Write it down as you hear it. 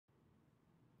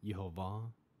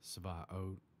Yehova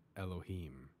Svaot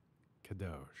Elohim,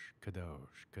 Kadosh,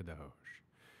 Kadosh, Kadosh.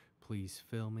 Please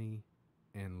fill me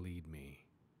and lead me,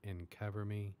 and cover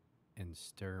me and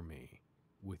stir me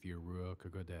with your Ruach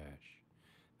HaKodesh,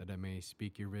 that I may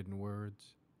speak your written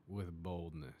words with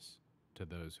boldness to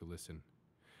those who listen.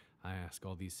 I ask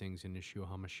all these things in Yeshua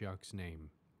HaMashiach's name.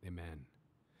 Amen.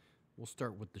 We'll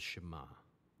start with the Shema.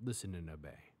 Listen and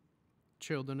obey.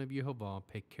 Children of Yehovah,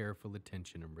 pay careful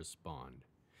attention and respond.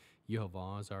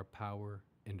 Yehovah is our power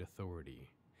and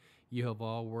authority.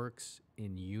 Yehovah works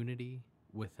in unity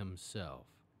with himself,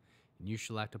 and you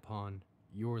shall act upon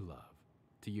your love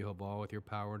to Yehovah with your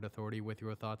power and authority, with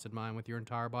your thoughts in mind, with your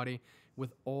entire body,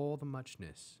 with all the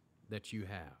muchness that you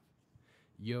have.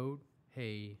 Yod,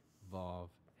 Hey, Vav,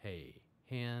 Hey.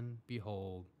 Han,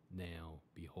 behold, now,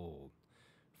 behold.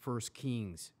 1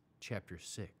 Kings chapter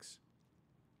 6.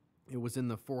 It was in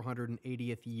the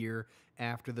 480th year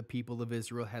after the people of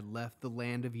Israel had left the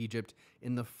land of Egypt,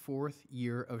 in the 4th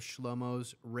year of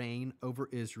Shlomo's reign over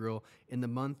Israel, in the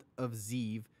month of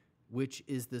Ziv, which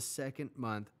is the 2nd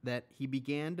month, that he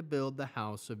began to build the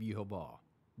house of Yehovah.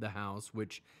 The house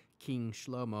which King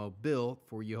Shlomo built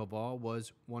for Yehovah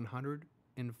was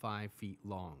 105 feet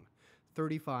long,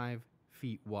 35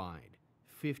 feet wide,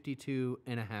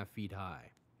 52.5 feet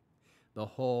high. The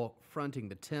hall fronting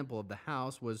the temple of the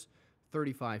house was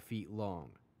 35 feet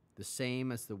long, the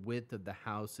same as the width of the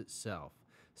house itself,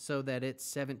 so that its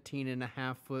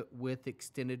 17.5-foot width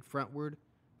extended frontward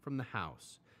from the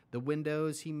house. The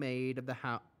windows he made of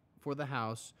for the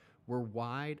house were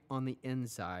wide on the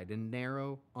inside and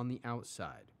narrow on the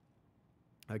outside.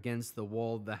 Against the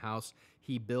wall of the house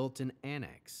he built an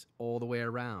annex all the way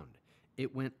around.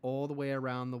 It went all the way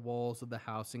around the walls of the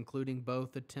house, including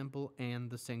both the temple and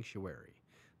the sanctuary.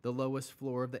 The lowest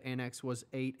floor of the annex was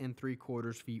 8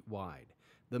 3/4 feet wide,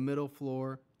 the middle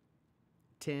floor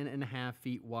 10.5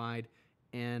 feet wide,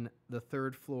 and the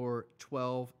third floor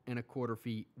 12.25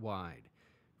 feet wide.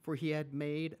 For he had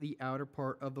made the outer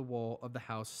part of the wall of the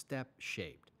house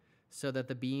step-shaped, so that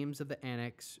the beams of the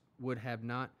annex would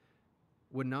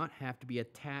not have to be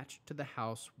attached to the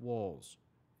house walls.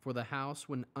 For the house,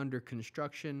 when under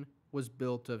construction, was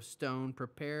built of stone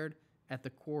prepared at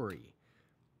the quarry,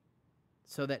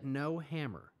 so that no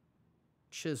hammer,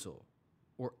 chisel,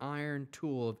 or iron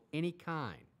tool of any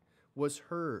kind was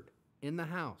heard in the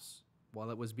house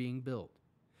while it was being built.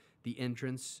 The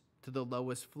entrance to the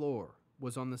lowest floor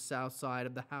was on the south side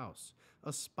of the house.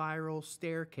 A spiral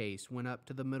staircase went up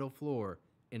to the middle floor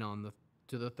and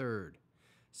to the third.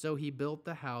 So he built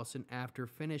the house, and after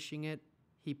finishing it,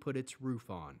 he put its roof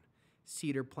on,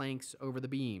 cedar planks over the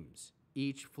beams.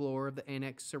 Each floor of the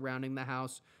annex surrounding the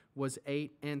house was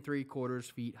 8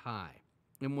 3/4 feet high,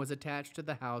 and was attached to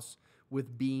the house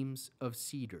with beams of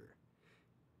cedar.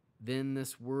 Then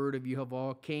this word of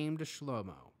Yehovah came to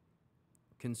Shlomo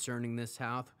concerning this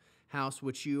house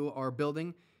which you are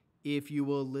building. If you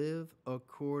will live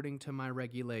according to my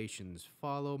regulations,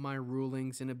 follow my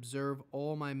rulings, and observe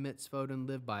all my mitzvot and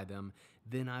live by them,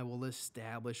 then I will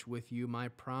establish with you my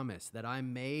promise that I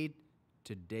made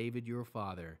to David your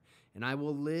father, and I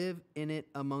will live in it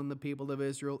among the people of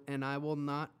Israel, and I will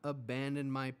not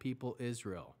abandon my people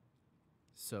Israel.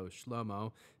 So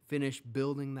Shlomo finished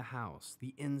building the house.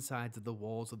 The insides of the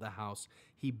walls of the house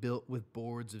he built with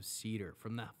boards of cedar.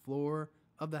 From the floor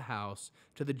of the house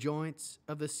to the joints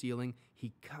of the ceiling,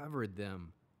 he covered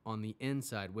them on the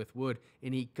inside with wood,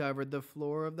 and he covered the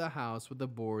floor of the house with the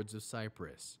boards of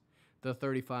cypress. The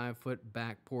 35-foot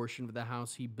back portion of the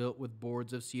house he built with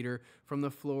boards of cedar from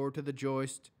the floor to the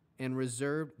joist, and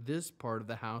reserved this part of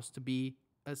the house to be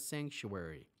a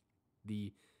sanctuary,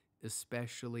 the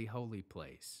especially holy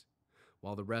place,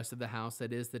 while the rest of the house,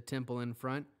 that is, the temple in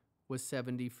front, was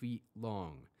 70 feet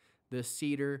long. The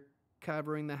cedar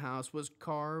covering the house was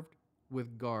carved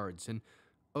with guards and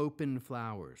open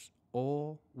flowers,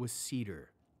 all with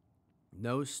cedar.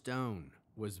 No stone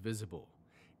was visible.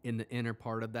 In the inner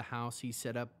part of the house he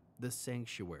set up the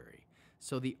sanctuary,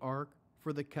 so the ark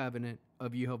for the covenant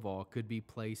of Yehovah could be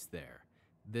placed there.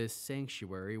 This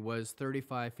sanctuary was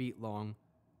 35 feet long,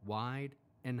 wide,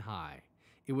 and high.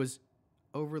 It was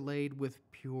overlaid with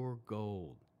pure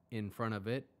gold. In front of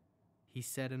it he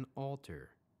set an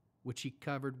altar, which he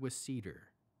covered with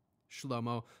cedar.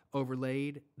 Shlomo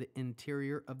overlaid the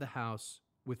interior of the house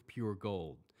with pure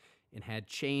gold, and had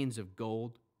chains of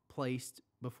gold placed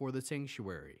before the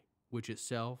sanctuary, which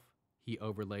itself he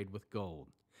overlaid with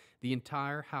gold. The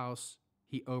entire house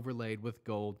he overlaid with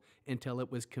gold until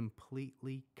it was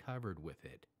completely covered with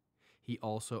it. He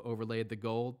also overlaid the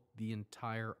gold the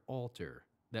entire altar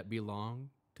that belonged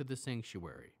to the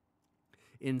sanctuary.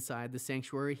 Inside the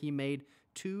sanctuary he made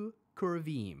 2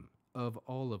 cherubim of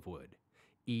olive wood,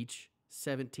 each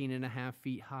 17.5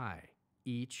 feet high.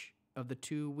 Each of the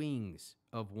 2 wings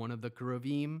of one of the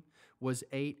cherubim was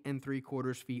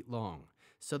 8.75 feet long,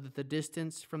 so that the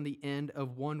distance from the end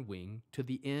of one wing to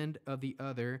the end of the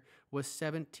other was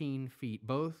 17 feet.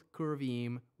 Both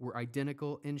cherubim were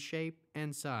identical in shape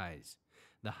and size.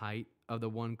 The height of the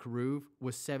one cherub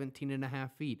was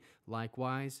 17.5 feet,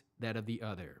 likewise that of the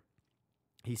other.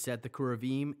 He set the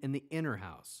cherubim in the inner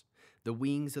house. The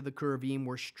wings of the cherubim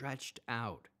were stretched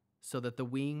out, so that the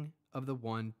wing of the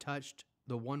one touched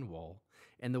the one wall,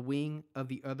 and the wing of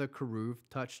the other cherub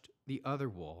touched the other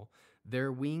wall.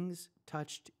 Their wings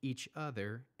touched each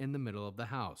other in the middle of the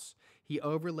house. He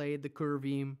overlaid the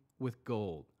cherubim with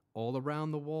gold all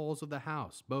around the walls of the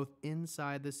house, both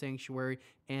inside the sanctuary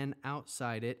and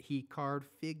outside it. He carved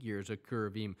figures of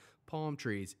cherubim, palm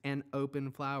trees, and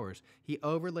open flowers. He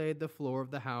overlaid the floor of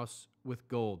the house with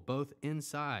gold, both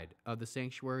inside of the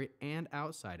sanctuary and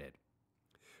outside it.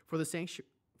 For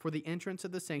the entrance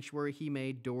of the sanctuary, he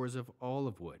made doors of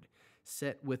olive wood,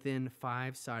 set within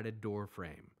 5-sided door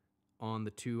frame. On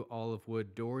the 2 olive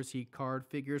wood doors, he carved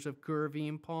figures of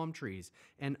cherubim, palm trees,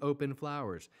 and open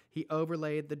flowers. He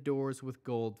overlaid the doors with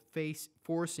gold,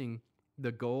 forcing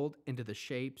the gold into the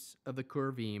shapes of the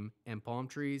cherubim and palm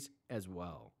trees as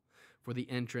well. For the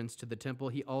entrance to the temple,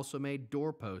 he also made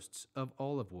doorposts of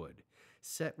olive wood,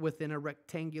 set within a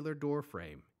rectangular door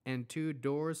frame, and 2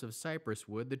 doors of cypress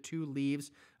wood. The 2 leaves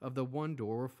of the one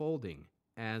door were folding,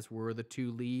 as were the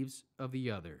 2 leaves of the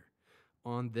other.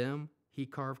 On them he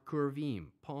carved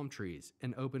cherubim, palm trees,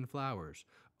 and open flowers,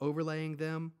 overlaying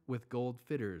them with gold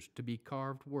fitters to be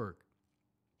carved work.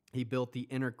 He built the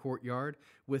inner courtyard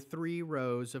with 3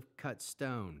 rows of cut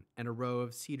stone and a row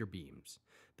of cedar beams.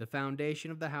 The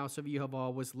foundation of the house of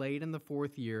Yehova was laid in the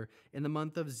 4th year, in the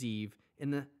month of Ziv,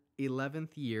 in the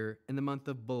 11th year, in the month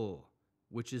of Bul,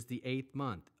 which is the 8th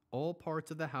month. All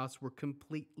parts of the house were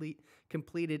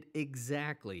completed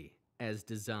exactly as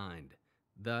designed.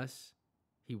 Thus,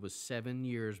 he was 7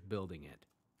 years building it.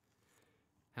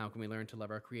 How can we learn to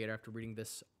love our Creator after reading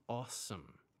this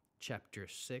awesome chapter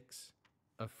 6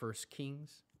 of 1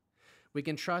 Kings? We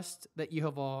can trust that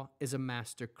Yehova is a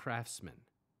master craftsman,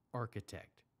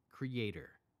 architect, creator,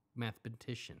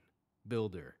 mathematician,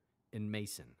 builder, and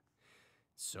mason.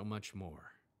 So much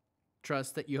more.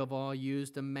 Trust that Yehova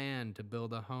used a man to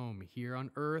build a home here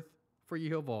on earth for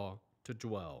Yehova to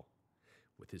dwell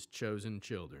with his chosen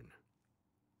children.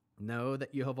 Know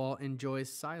that Yehova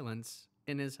enjoys silence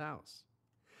in his house.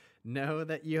 Know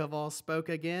that Yehova spoke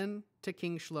again to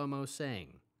King Shlomo,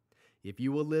 saying, "If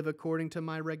you will live according to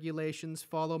my regulations,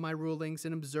 follow my rulings,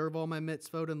 and observe all my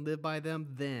mitzvot and live by them,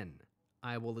 then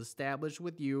I will establish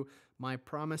with you my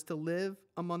promise to live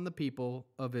among the people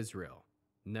of Israel."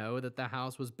 Know that the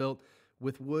house was built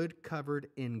with wood covered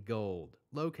in gold.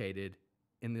 Located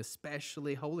in the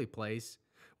especially holy place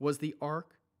was the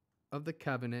Ark of the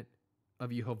Covenant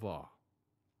of Yehova.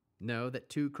 Know that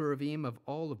 2 cherubim of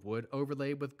olive wood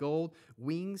overlaid with gold,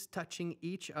 wings touching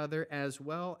each other as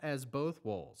well as both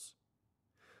walls.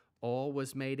 All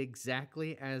was made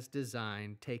exactly as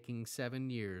designed, taking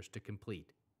 7 years to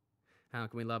complete. How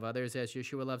can we love others as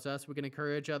Yeshua loves us? We can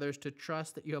encourage others to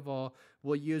trust that Yehova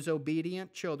will use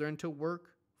obedient children to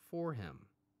work for him.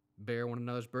 Bear one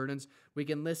another's burdens. We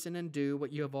can listen and do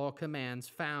what Yehova commands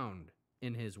found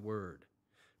in his word.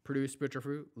 Produce spiritual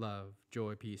fruit, love,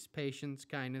 joy, peace, patience,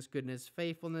 kindness, goodness,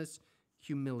 faithfulness,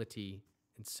 humility,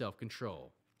 and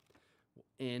self-control. We'll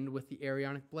end with the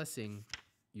Aaronic blessing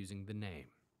using the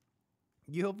name.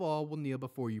 Yehova will kneel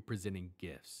before you presenting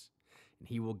gifts, and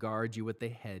he will guard you with a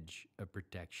hedge of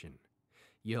protection.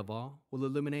 Yehova will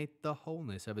illuminate the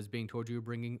wholeness of his being toward you,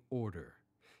 bringing order,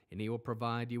 and he will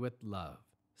provide you with love,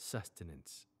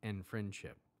 sustenance, and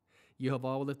friendship.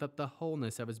 Yehova will lift up the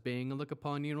wholeness of his being and look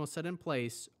upon you and will set in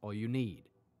place all you need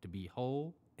to be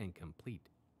whole and complete.